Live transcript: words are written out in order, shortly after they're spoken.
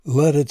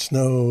Let it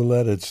snow,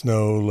 let it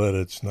snow, let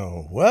it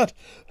snow. What?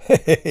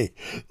 Hey,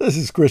 this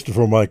is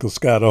Christopher Michael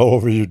Scott all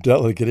over your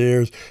delicate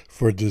ears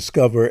for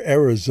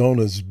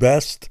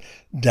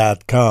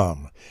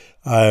DiscoverArizonasBest.com.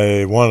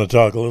 I want to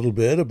talk a little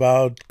bit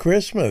about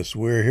Christmas.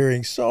 We're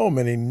hearing so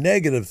many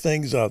negative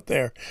things out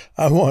there.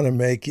 I want to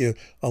make you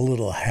a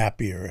little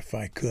happier if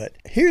I could.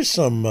 Here's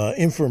some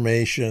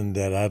information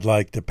that I'd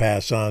like to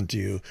pass on to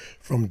you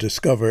from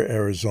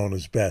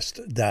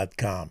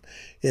DiscoverArizonasBest.com.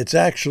 It's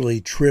actually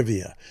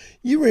trivia.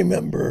 You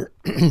remember,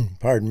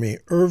 pardon me,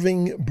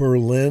 Irving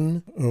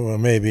Berlin? Well,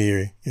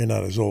 maybe you're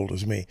not as old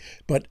as me,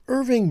 but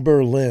Irving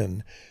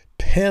Berlin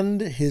penned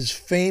his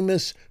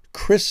famous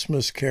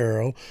Christmas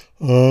carol,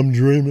 I'm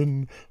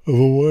dreaming of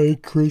a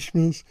white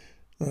Christmas.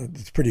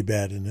 It's pretty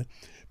bad, isn't it?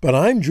 But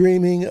I'm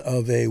dreaming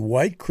of a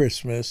white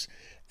Christmas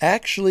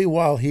actually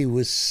while he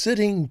was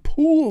sitting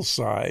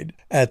poolside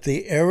at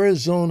the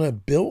Arizona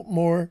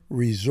Biltmore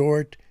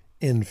Resort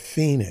in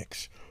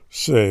Phoenix.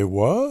 Say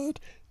what?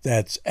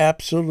 That's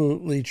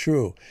absolutely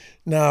true.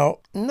 Now,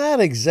 not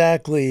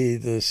exactly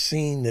the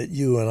scene that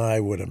you and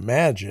I would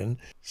imagine,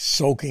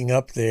 soaking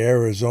up the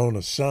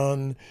Arizona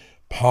sun,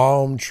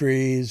 palm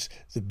trees,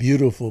 the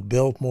beautiful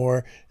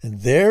Biltmore,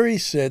 and there he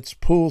sits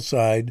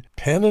poolside,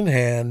 pen in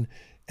hand,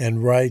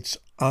 and writes,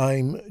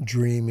 I'm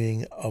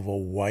dreaming of a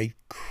white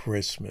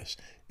Christmas.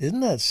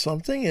 Isn't that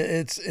something?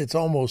 It's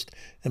almost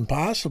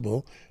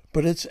impossible,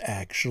 but it's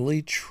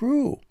actually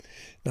true.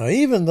 Now,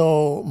 even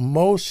though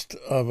most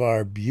of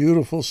our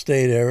beautiful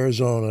state,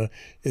 Arizona,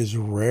 is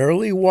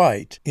rarely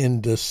white, in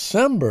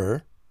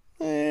December,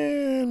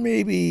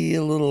 maybe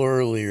a little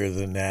earlier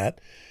than that,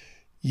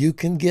 you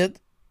can get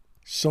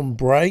some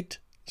bright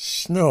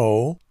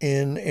snow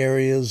in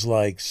areas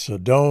like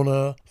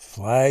Sedona,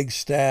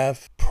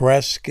 Flagstaff,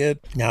 Prescott.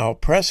 Now,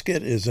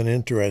 Prescott is an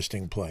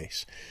interesting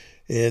place.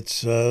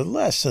 It's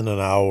less than an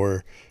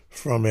hour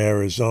from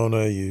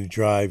Arizona. You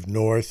drive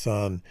north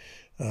on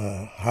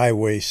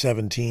Highway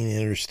 17,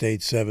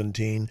 Interstate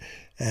 17,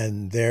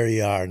 and there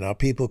you are. Now,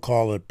 people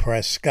call it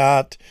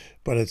Prescott,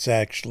 but it's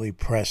actually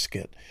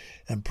Prescott.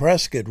 And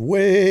Prescott,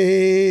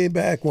 way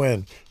back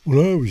when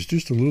I was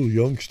just a little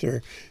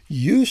youngster,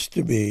 used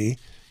to be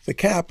the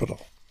capital.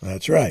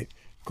 That's right.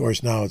 Of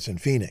course, now it's in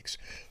Phoenix.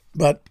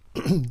 But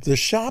the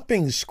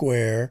shopping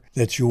square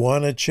that you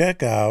want to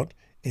check out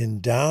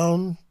in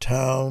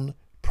downtown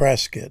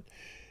Prescott,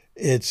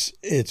 it's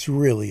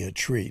really a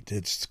treat.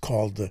 It's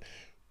called the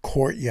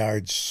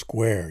Courtyard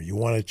Square. You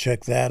want to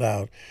check that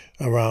out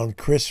around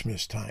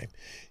Christmas time.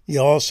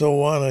 You also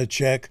want to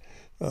check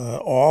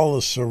all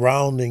the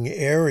surrounding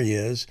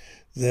areas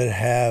that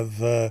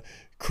have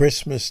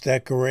Christmas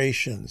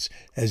decorations.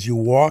 As you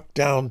walk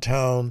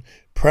downtown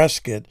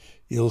Prescott,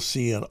 you'll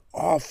see an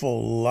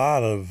awful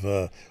lot of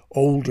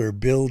older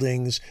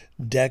buildings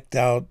decked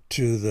out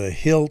to the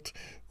hilt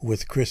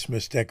with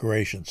Christmas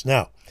decorations.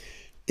 Now,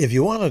 if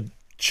you want to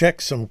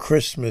check some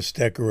Christmas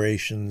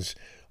decorations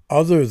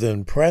other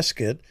than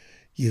Prescott,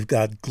 you've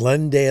got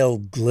Glendale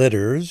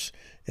Glitters,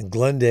 and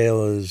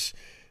Glendale is,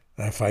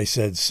 if I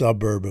said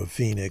suburb of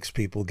Phoenix,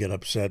 people get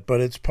upset,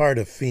 but it's part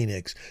of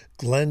Phoenix.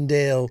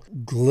 Glendale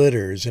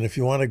Glitters. And if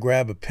you want to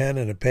grab a pen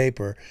and a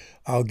paper,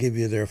 I'll give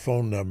you their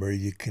phone number.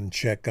 You can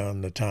check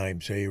on the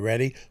times. Are you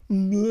ready?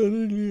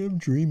 I'm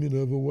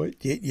dreaming of a white.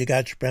 You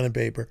got your pen and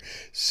paper.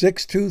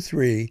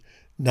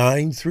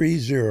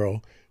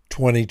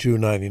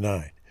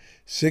 623-930-2299.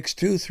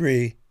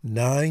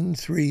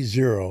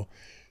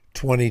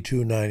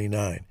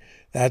 623-930-2299.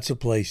 That's a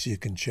place you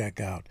can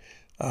check out.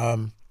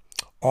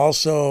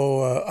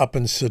 Also, up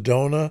in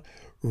Sedona,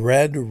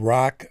 Red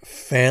Rock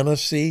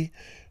Fantasy.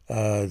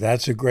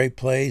 That's a great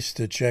place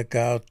to check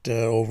out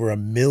over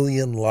 1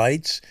 million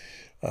lights.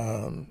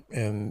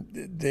 And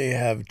they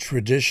have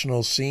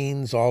traditional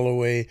scenes all the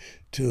way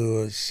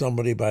to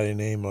somebody by the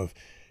name of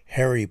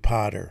Harry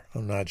Potter.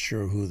 I'm not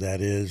sure who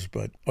that is,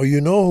 but, oh,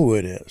 you know who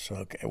it is.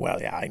 Okay, well,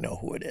 yeah, I know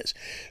who it is.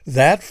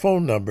 That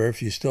phone number,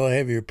 if you still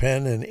have your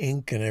pen and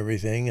ink and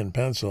everything and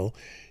pencil,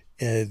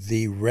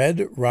 the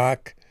Red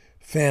Rock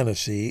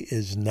Fantasy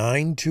is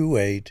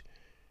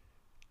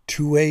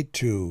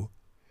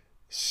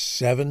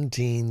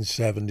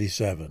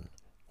 928-282-1777.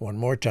 One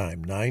more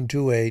time,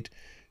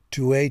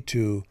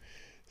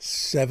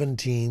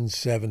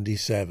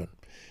 928-282-1777.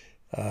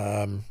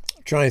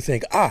 Trying to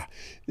think.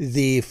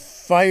 The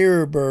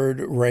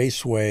Firebird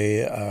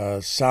Raceway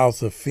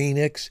south of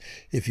Phoenix.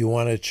 If you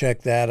want to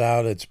check that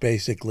out, it's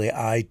basically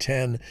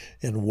I-10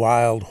 in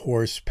Wild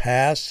Horse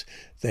Pass.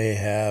 They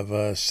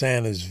have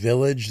Santa's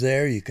Village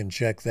there. You can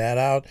check that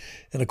out.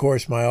 And, of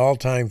course, my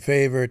all-time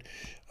favorite,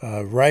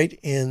 right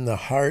in the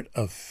heart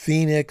of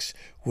Phoenix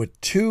with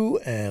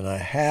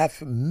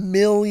 2.5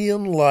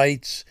 million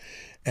lights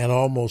and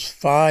almost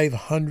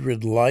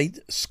 500 light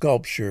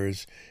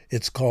sculptures.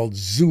 It's called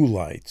Zoo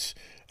Lights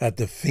at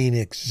the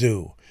Phoenix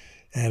Zoo.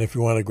 And if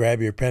you want to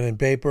grab your pen and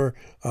paper,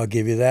 I'll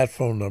give you that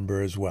phone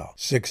number as well.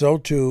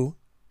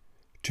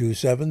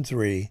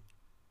 602-273,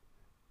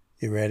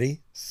 you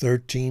ready?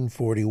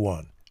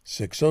 1341.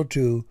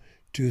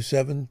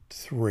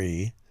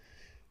 602-273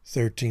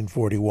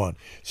 1341.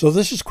 So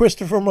this is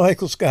Christopher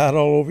Michael Scott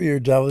all over your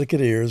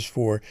delicate ears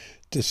for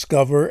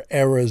Discover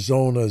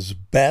Arizona's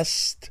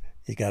Best.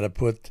 You got to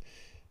put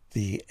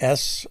the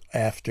S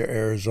after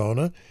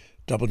Arizona.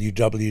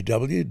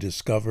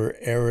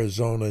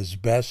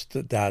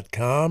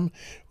 www.discoverarizonasbest.com.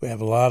 We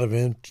have a lot of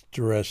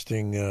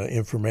interesting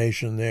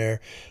information there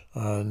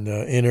on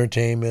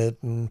entertainment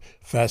and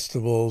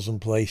festivals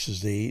and places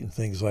to eat and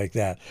things like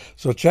that.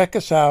 So check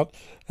us out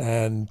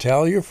and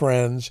tell your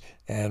friends,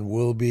 and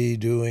we'll be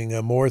doing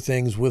more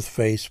things with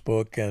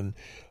Facebook and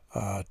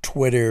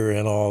Twitter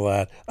and all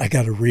that. I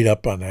got to read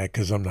up on that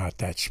because I'm not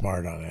that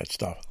smart on that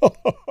stuff.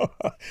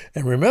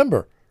 And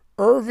remember,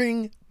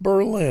 Irving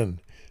Berlin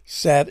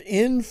sat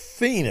in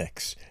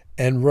Phoenix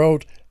and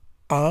wrote,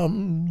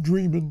 "I'm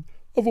dreaming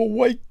of a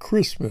white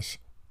Christmas."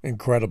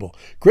 Incredible.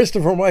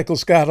 Christopher Michael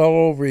Scott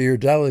all over your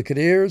delicate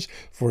ears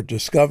for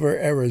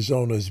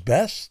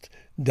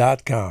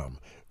DiscoverArizonasBest.com.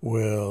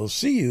 We'll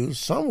see you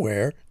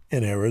somewhere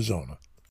in Arizona.